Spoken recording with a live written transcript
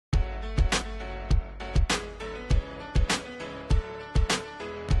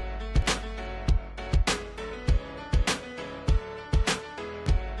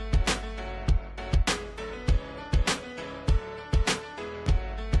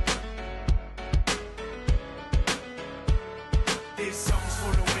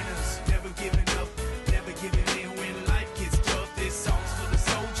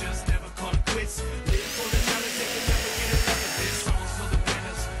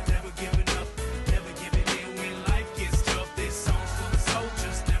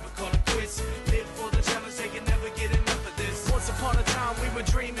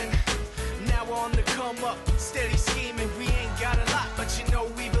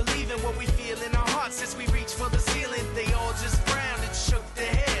not since we reached for the ceiling. They all just frowned and shook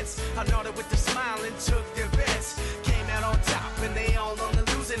their heads. I nodded with a smile and took their bets. Came out on top and they all on the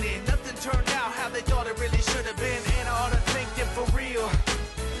losing end. Nothing turned out how they thought it really should have been. And I ought to thank them for real.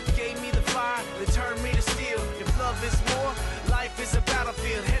 Gave me the fire, they turned me to steel. If love is war, life is a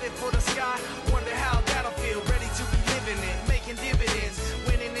battlefield. Headed for the sky, wonder how that'll feel. Ready to be living it, making dividends.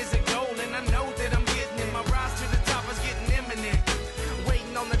 Winning is a goal and I know that I'm getting it. My rise to the top is getting imminent.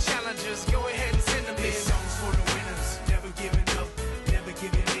 Waiting on the challengers, go ahead and send them in. This song's for the winners, never giving up, never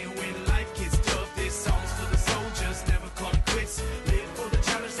giving in when life gets tough. This song's for the soldiers, never call it quits. Live for the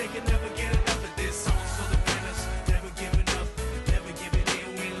challenge, they can never get enough of this. Song's for the winners, never giving up, never giving in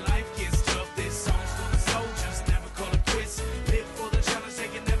when life gets tough. This song's for the soldiers, never call it quits. Live for the challenge, they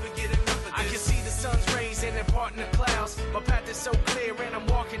can never get enough of this. I can see the sun's rays and they're parting the clouds. My path is so clear and I'm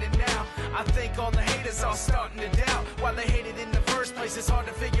walking it now. I think all the haters are starting to doubt why they hated in the first place. It's hard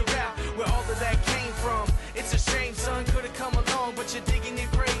to figure out where all of that came from. It's a shame, son, could've come along, but you're digging your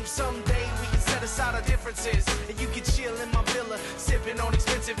grave. Someday we can set aside our differences and you can chill in my villa, sipping on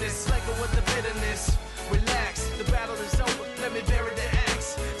expensiveness, let go with the bitterness. Relax, the battle is over, let me bury the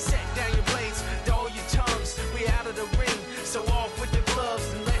axe. Set down your blades, dull your tongues. We out of the ring, so off with the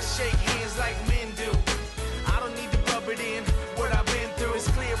gloves and let's shake hands like men do. I don't need to rub it in, what I've been through. It's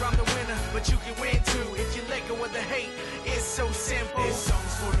clear I'm the winner, but you can win too if you let go of the hate. It's so simple. This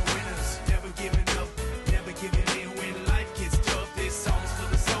song's for the winners, never giving up, never giving in when life gets tough. This song's for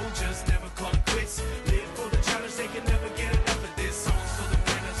the soldiers, never call it quits. Live for the challenge, they can never get enough of this. Song's for the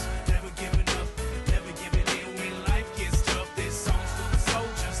winners, never giving up, never giving in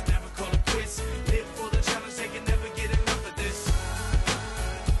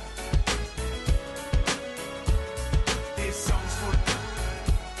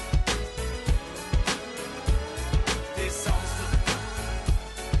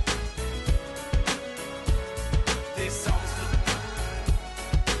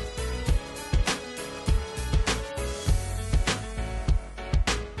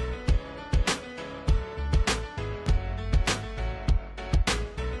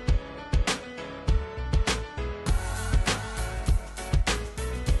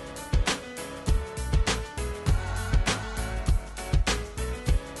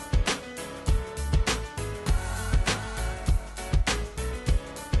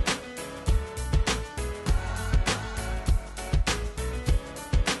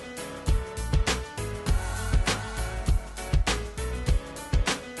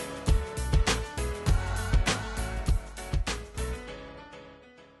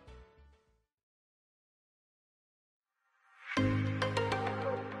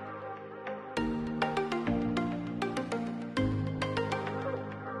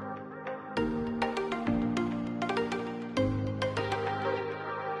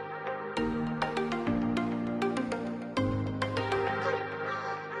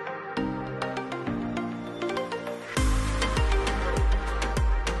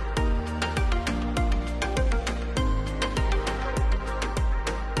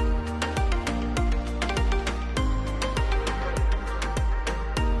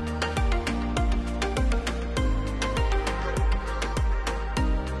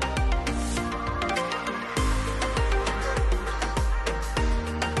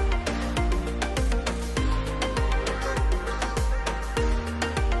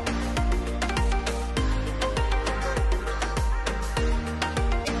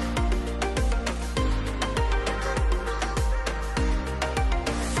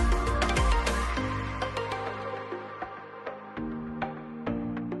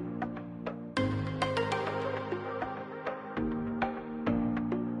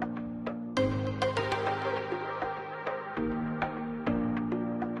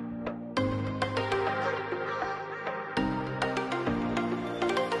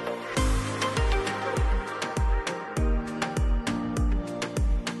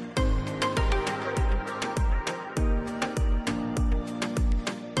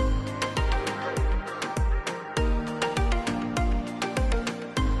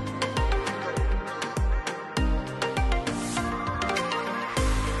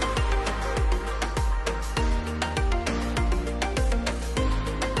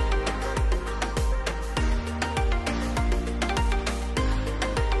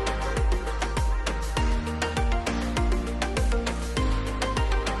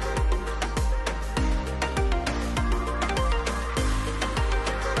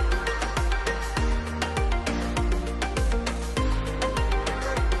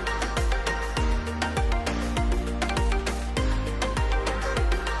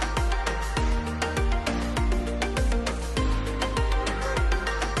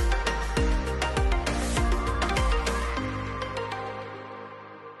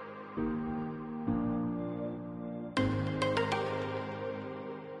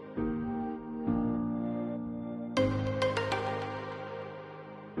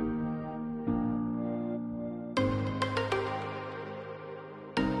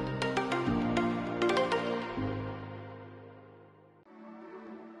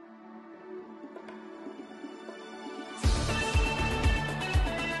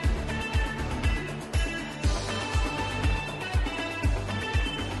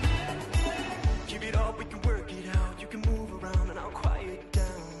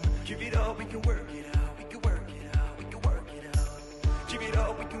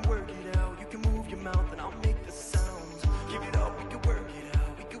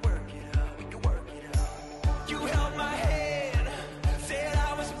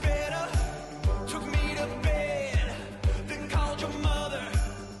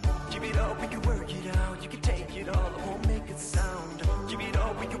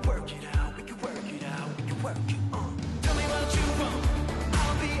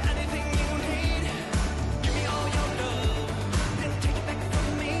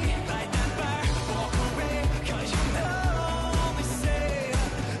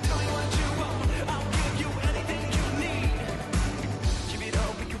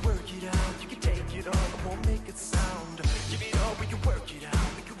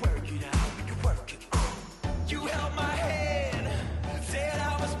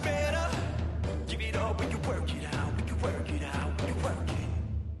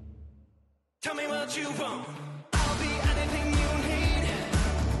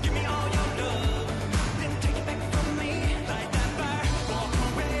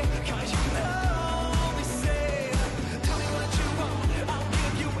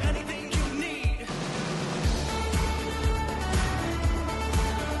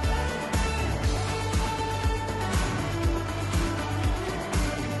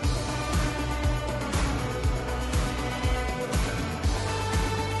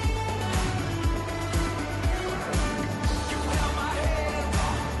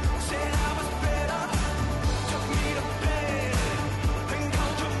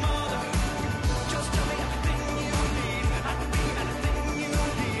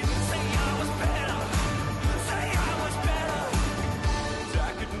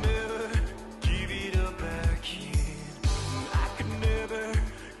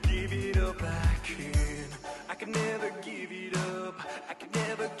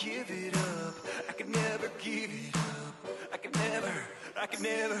like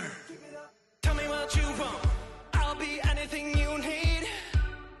never. Tell me what you want, I'll be anything you need.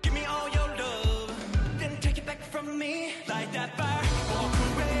 Give me all your love, then take it back from me. Light that fire, walk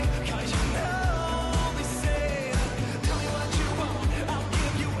away, 'cause you know they say. Tell me what you want, I'll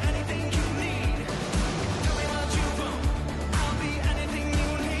give you anything you need. Tell me what you want, I'll be anything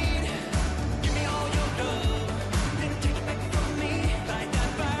you need. Give me all your love, then take it back from me. Light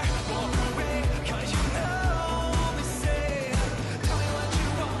that fire, walk away, 'cause you know they say. Tell me what you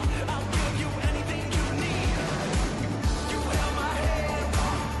want, I'll give you anything you need. You held my hand,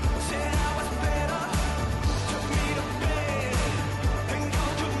 said I was better, took me to bed, then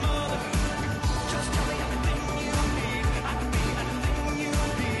called your mother. Just tell me everything you need, I can be anything you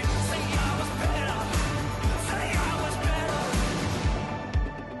need. Say I was better, say I was better.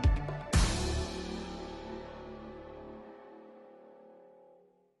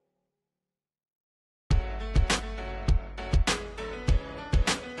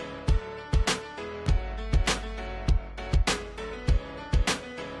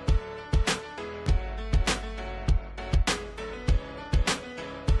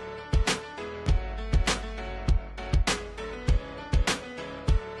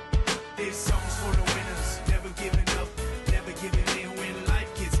 This song's for the winners, never giving up, never giving in when life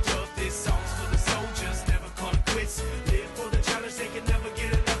gets tough. This song's for the soldiers, never calling quits. Live for the challenge, they can never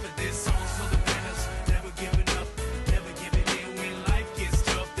get enough of this. Song's for the winners, never giving up, never giving in when life gets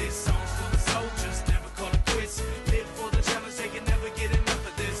tough. This song's for the soldiers, never calling quits. Live for the challenge, they can never get enough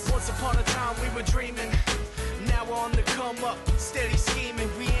of this. Once upon a time we were dreaming, now we're on the come up, steady scheming.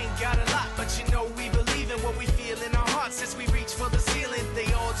 We ain't got a lot, but you know we believe in what we feel in our hearts as we reach for the ceiling. They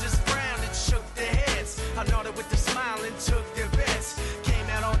all just frowned and shook their heads. I nodded with a smile and took their bets. Came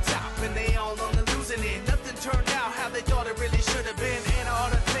out on top and they all on the losing end. Nothing turned out how they thought it really should have been. And I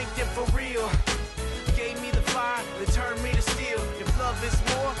ought to thank them for real. Gave me the fire, they turned me to steel. If love is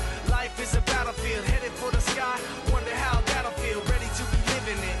war, life is a battlefield. Headed for the sky, wonder how that'll feel. Ready to be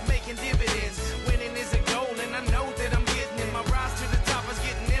living it, making dividends. Winning is a goal and I know that I'm getting it. My rise to the top is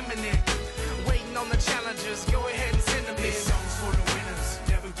getting imminent. Waiting on the challengers, go ahead and send them in. This song's for the winners,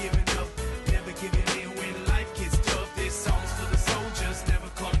 never giving up, never giving in when life gets tough. This song's for the soldiers, never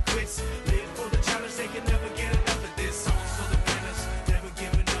calling quits. Live for the challenge, they can never get enough of this. Song's for the winners, never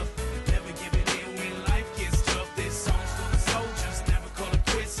giving up, never giving in when life gets tough. This song's for the soldiers, never calling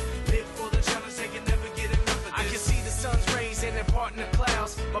quits. Live for the challenge, they can never get enough of this. I can see the sun's rays and they're parting the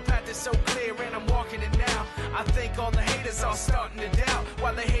clouds. My path is so clear and I'm walking it now. I think all the haters are starting to doubt.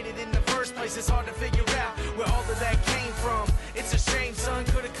 Why they hated in the first place, it's hard to figure out where all of that came from. It's a shame, son,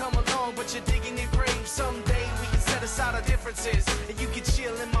 could've come along, but you're digging your grave. Someday we can set aside our differences, and you can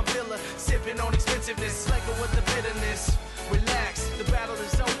chill in my villa, sipping on expensiveness, like with the bitterness. Relax, the battle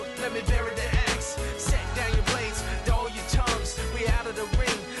is over, let me bury the axe. Set down your blades, dull your tongues, we out of the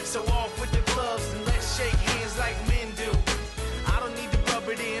ring, so off with the gloves, and let's shake hands like men do. I don't need to rub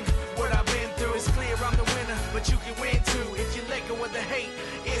it in, what I've been through. It's clear I'm the winner, but you can win too. If you let go of the hate,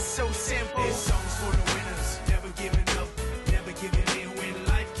 it's so simple. This song's for the winners, never giving up, never giving in when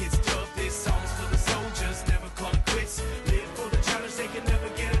life gets tough. This song's for the soldiers, never calling quits. Live for the challenge, they can never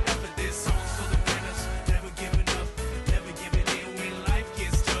get enough of this. Song's for the winners, never giving up, never giving in when life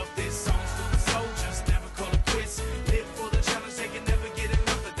gets tough. This song's for the soldiers, never calling quits. Live for the challenge, they can never get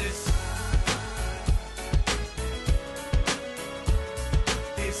enough of this.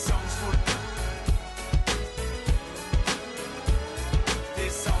 This song's for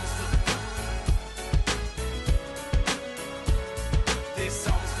this song's for this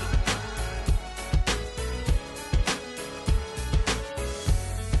song's for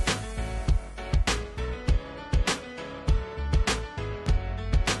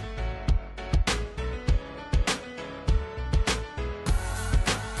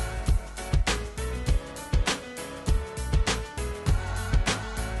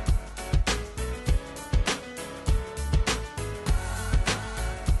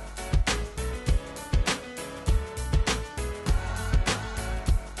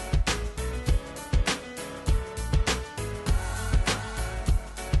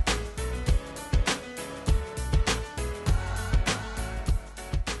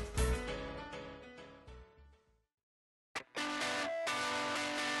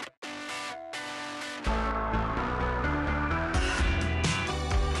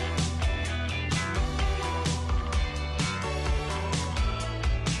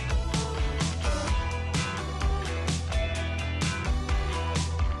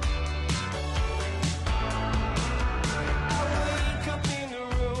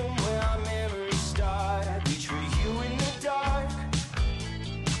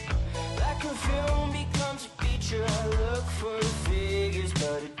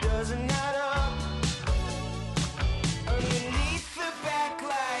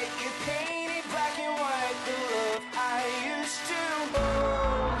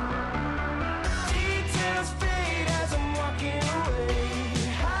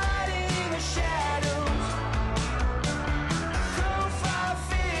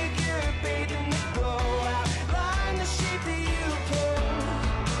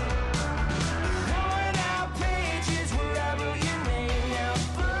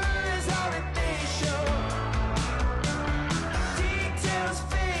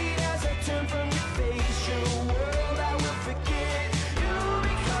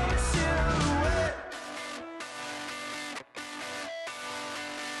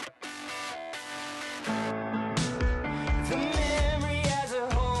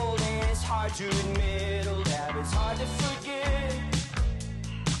you admit